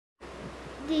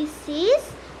this is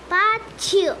part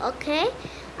 2, okay?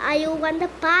 Are you want the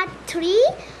part 3?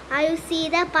 Are you see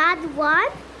the part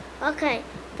 1? Okay,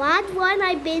 part 1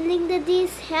 I building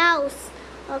this house,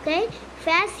 okay?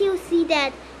 First you see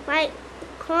that my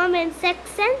comment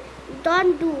section,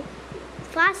 don't do.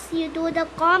 First you do the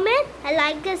comment and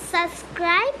like and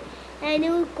subscribe, and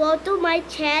you go to my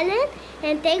channel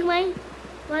and take my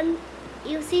one.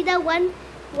 You see the one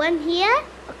here,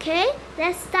 okay?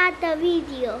 Let's start the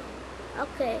video.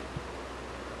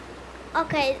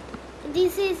 Okay,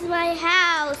 this is my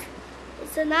house.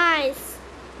 It's so nice.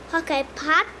 Okay,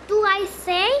 part 2 I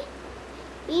say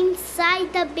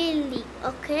inside the building,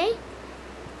 okay?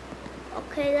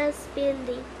 Okay, that's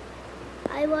building.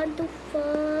 I want to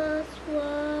first.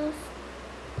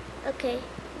 Okay,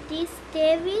 this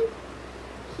table,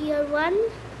 here one.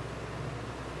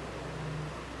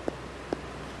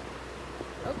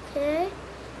 Okay,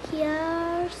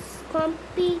 here's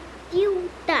computer.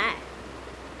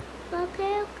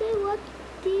 Okay, what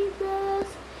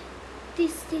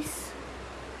is this?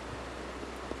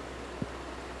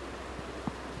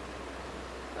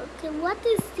 Okay, what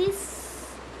is this?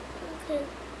 Okay,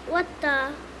 what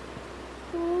the?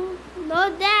 No,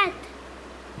 that.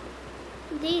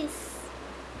 This.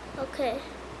 Okay.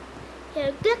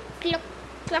 Here,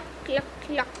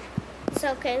 cluck. It's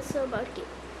okay, so bulky.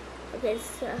 Okay,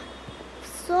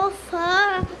 so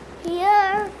far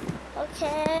here.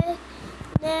 Okay,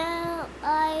 now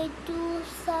I do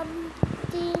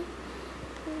something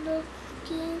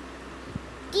looking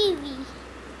TV.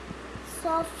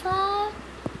 Sofa,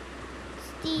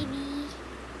 TV.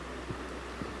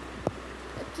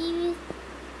 TV.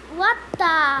 What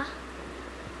the?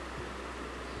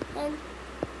 And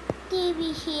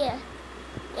TV here.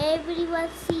 Everyone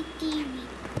see TV.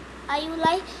 Are you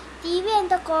like TV in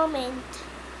the comment?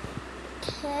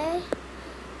 Okay.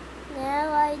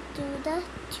 Now I do the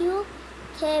 2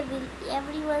 table.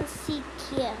 Everyone sit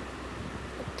here.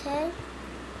 Okay.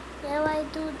 Now I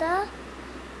do the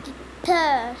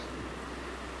guitar.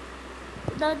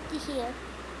 Not here.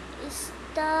 It's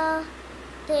the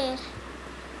there.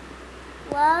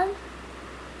 1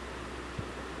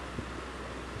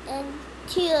 and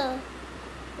 2.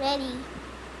 Ready.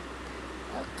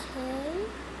 Okay.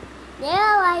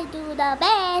 Now I do the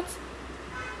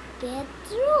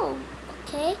bedroom.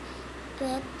 Okay.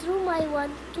 Bedroom I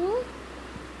want to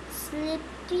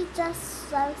sleepy,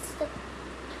 just like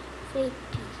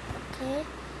sleepy. Okay.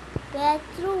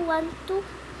 Bedroom want to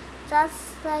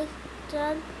just like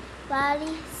John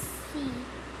Valley see.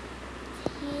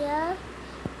 Here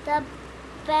the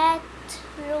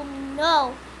bedroom.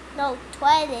 No,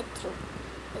 toilet room.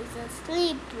 It's a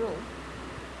sleep room.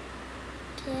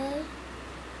 Okay.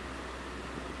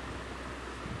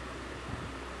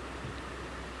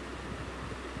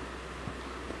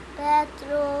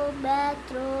 Bedroom.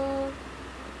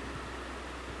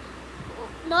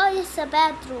 No, it's a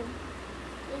bedroom.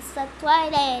 It's a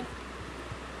toilet.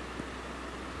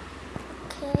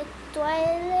 Okay,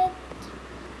 toilet.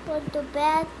 Want to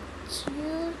bed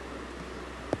you.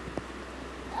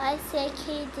 I say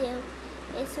kitchen.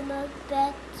 It's not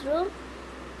bedroom.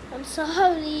 I'm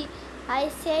sorry. I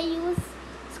say you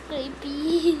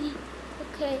sleepy.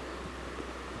 Okay.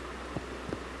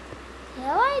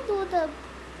 How I do the?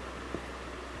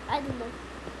 I don't know.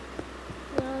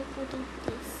 Now I put in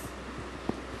this.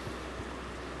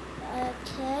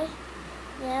 Okay.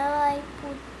 Now I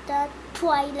put the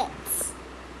toilets.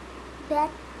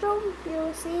 Bedroom,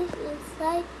 you see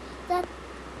inside the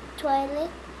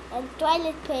toilet and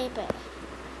toilet paper.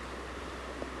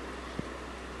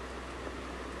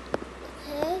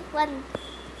 Okay, 1.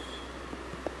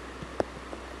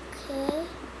 Okay.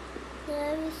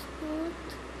 Now it's good.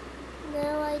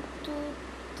 Now I do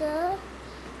the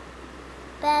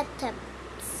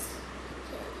bathtubs.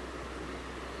 Okay.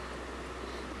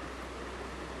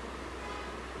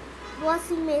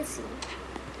 Washing machine.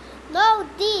 No,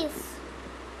 this.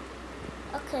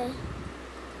 Okay.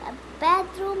 A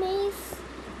bedroom is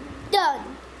done.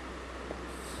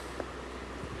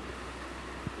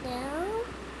 Now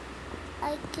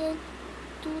I can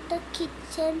do the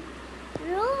kitchen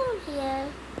room here.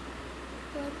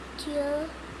 Here.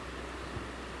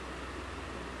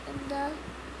 And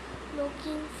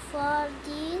looking for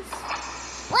this.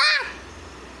 What?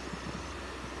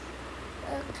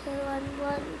 Okay,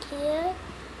 one here.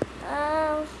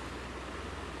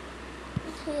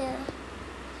 Here.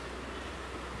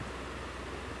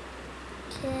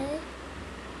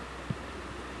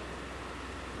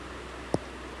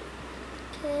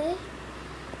 Okay.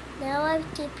 Now I'm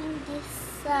keeping this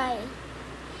side.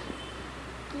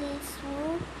 Please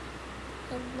move.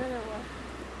 Another one.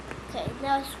 Okay,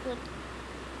 now it's good.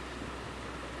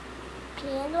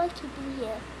 Okay, and I keep it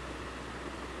here.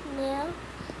 Now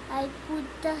I put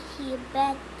the here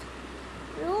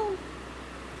bedroom.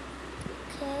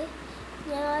 Okay.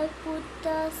 Now I put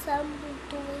some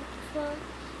wood for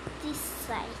this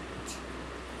side.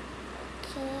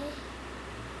 Okay.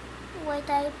 Wait,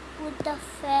 I put the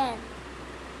fan.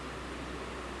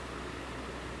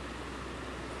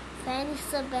 Fan is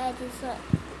so bad, it's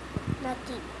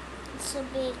nothing. It's so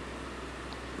big.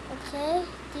 Okay,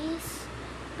 this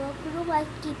bedroom I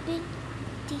keep it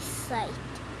this side.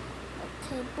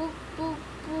 Okay, book.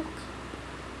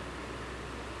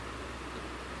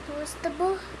 Where's the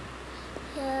book?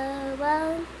 Here,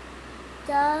 1,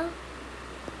 down,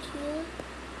 2,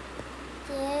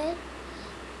 there,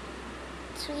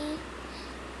 3,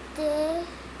 there,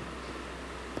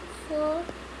 4,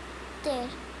 there.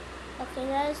 Okay,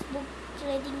 now it's book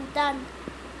reading done.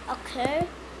 Okay.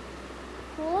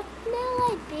 What now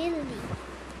I building?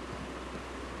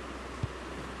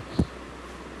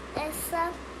 There's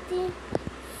something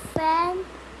fan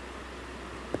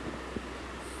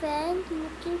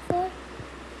looking for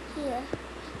here.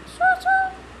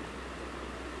 Sure.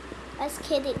 I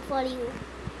skate it for you.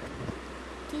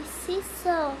 This is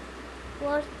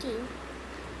working.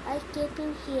 I keep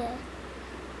in here.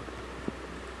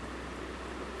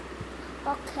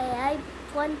 Okay, I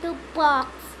want to box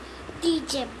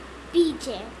DJ.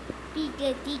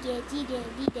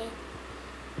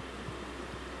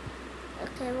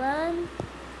 Okay, one.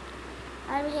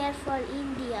 I'm here for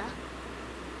India.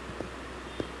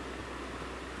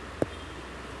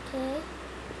 Okay.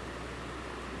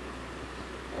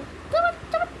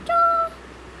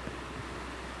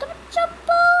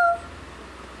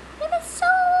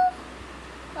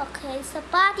 Okay, it's a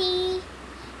party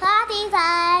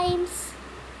times.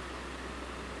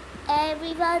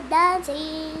 Everyone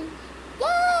dancing.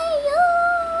 Yay, yo!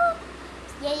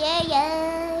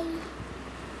 Yay.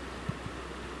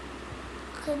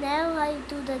 Okay, now I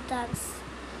do the dance.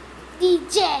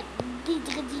 DJ.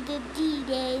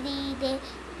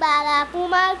 Para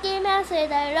puma que me hace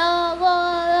de lobo.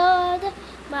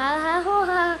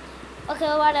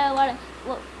 Okay, water.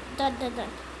 Done.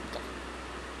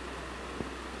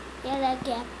 Yeah, the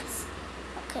gaps.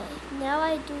 Okay, now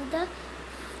I do the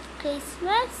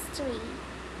Christmas tree.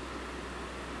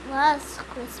 Was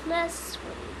Christmas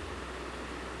tree.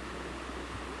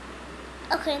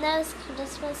 Okay, now it's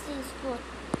Christmas tree is good.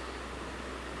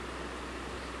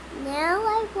 Now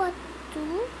I want to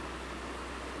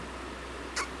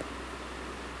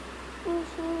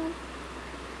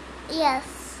yes,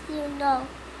 you know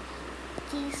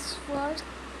this word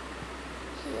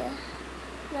here,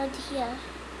 not here.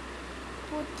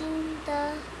 Putting the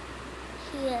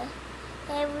here.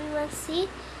 Everyone see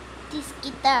these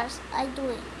guitars. I do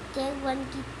it. Then one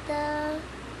guitar.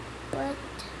 What?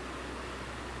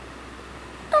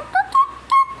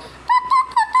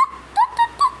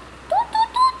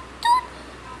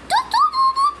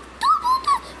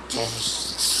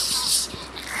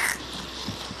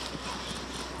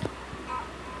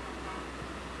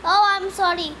 Oh, I'm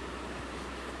sorry.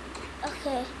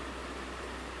 Okay.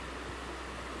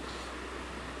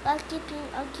 I'll keep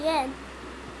it again.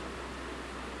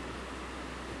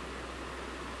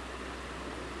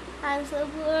 I'm so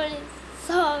bored.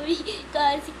 Sorry,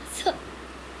 guys.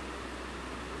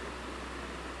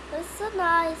 It's so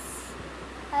nice.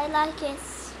 I like it.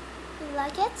 You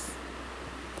like it?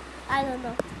 I don't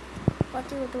know. What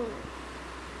do you do?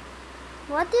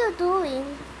 What are you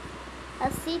doing?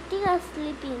 Sitting or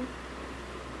sleeping?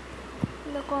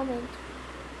 In the comment.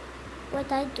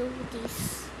 What I do with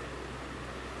this?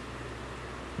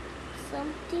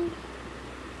 Something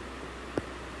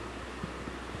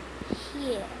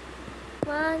here.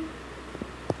 1,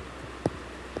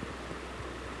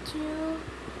 2,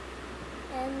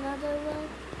 another 1,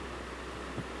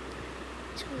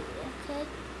 3. Okay.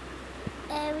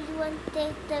 Everyone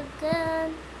take the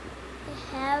gun.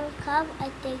 I have a cup. I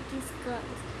take these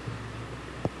guns.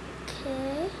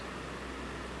 Okay.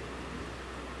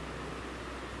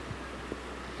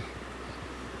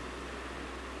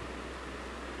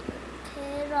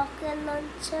 Rocket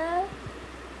launcher.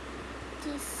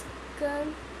 This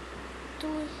gun to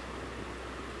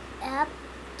up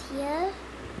here.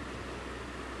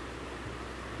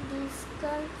 This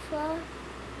gun for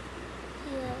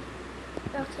here.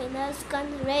 Okay, now it's gun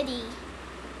ready.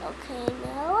 Okay,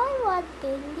 now I want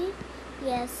building.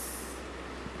 Yes,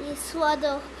 this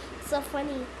was so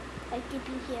funny. I keep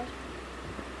it here.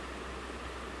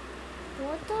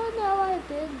 What are now I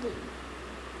building?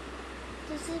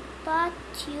 This is part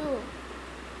 2.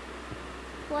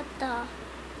 What the?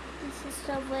 This is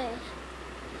so weird.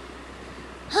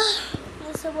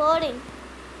 It's so boring.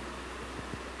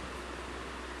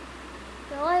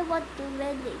 Now I want to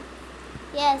vending.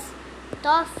 Yes,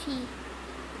 toffee.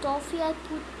 Toffee, I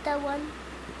put the 1,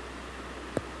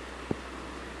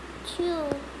 2.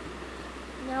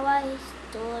 Now I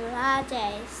store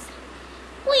Rajesh.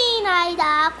 Queen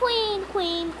Ida, queen,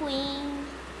 queen, queen.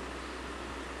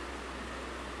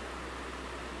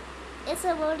 It's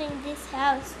about in this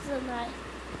house tonight.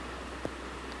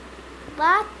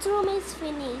 Bathroom is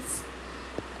finished.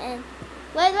 And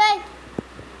wait.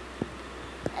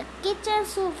 A kitchen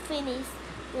soup finished.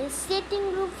 The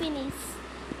sitting room finished.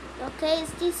 Okay,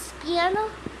 is this piano?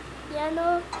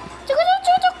 Piano.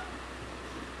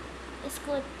 It's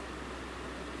good.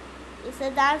 It's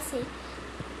a dancing.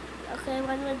 Okay,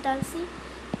 one more dancing.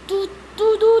 Do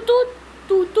do do do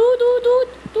do do do do do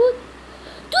do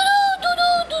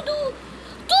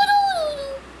do do.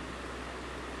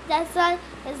 That's why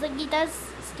it's the guitar's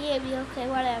scary. Okay,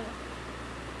 whatever.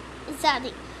 It's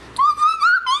adding.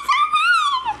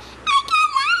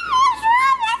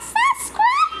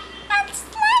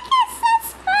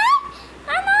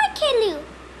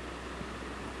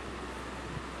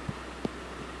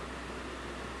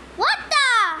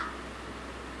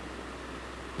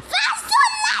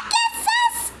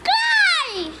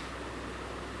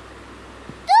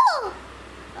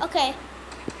 Okay.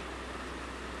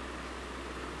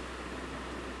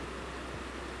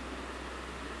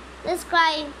 Let's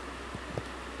cry.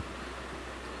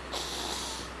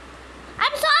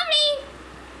 I'm sorry.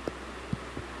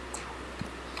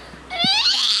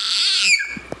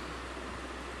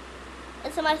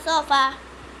 It's my sofa.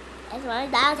 It's my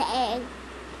dancing.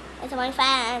 It's my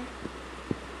fan.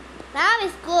 Now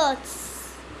it's good.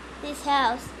 This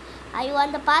house. Are you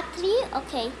on the part 3?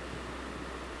 Okay.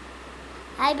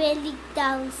 I barely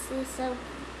down, so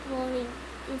boring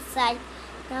inside.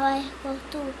 Now I go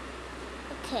to.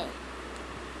 Okay.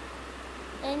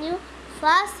 And you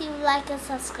first you like and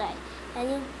subscribe. And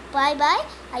you bye.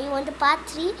 Are you on the part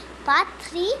 3? Part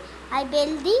 3. I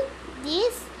building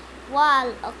this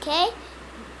wall. Okay.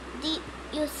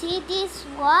 You see this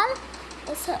wall?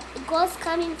 It's a ghost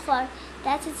coming for.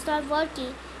 That is not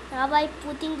working. Now by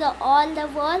putting the all the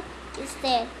wall is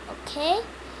there. Okay.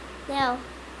 Now.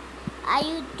 Are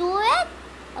you do it?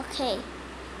 Okay.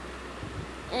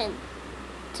 And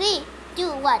 3,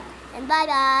 2, 1, and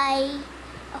bye.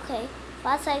 Okay,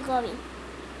 first I going.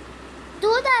 Do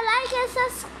the like and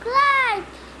subscribe,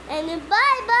 and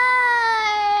bye.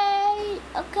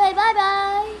 Okay,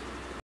 bye.